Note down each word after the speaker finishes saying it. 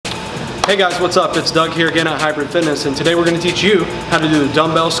Hey guys, what's up? It's Doug here again at Hybrid Fitness, and today we're going to teach you how to do the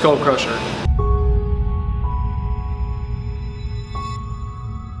dumbbell skull crusher.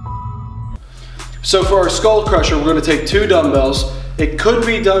 So for our skull crusher, we're going to take 2 dumbbells. It could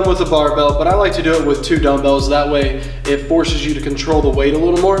be done with a barbell, but I like to do it with 2 dumbbells. That way it forces you to control the weight a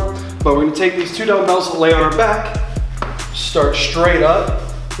little more. But we're going to take these 2 dumbbells, lay on our back, start straight up.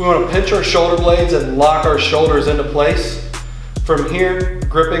 We want to pinch our shoulder blades and lock our shoulders into place. From here,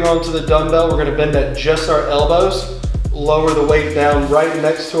 gripping onto the dumbbell, we're going to bend at just our elbows, lower the weight down right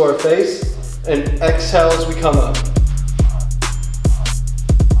next to our face, and exhale as we come up.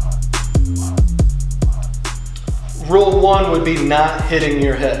 Rule 1 would be not hitting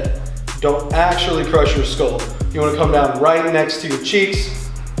your head. Don't actually crush your skull. You want to come down right next to your cheeks,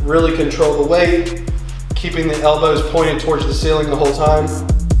 really control the weight, keeping the elbows pointed towards the ceiling the whole time.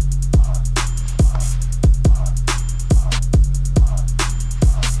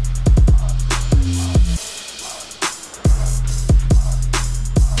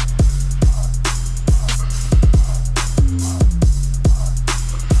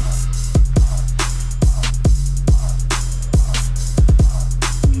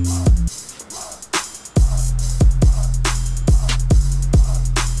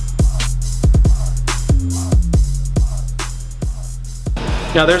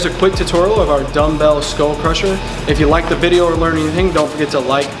 Now there's a quick tutorial of our dumbbell skull crusher. If you like the video or learn anything, don't forget to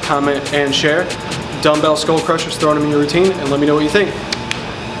like, comment, and share. Dumbbell skull crushers, throw them in your routine and let me know what you think.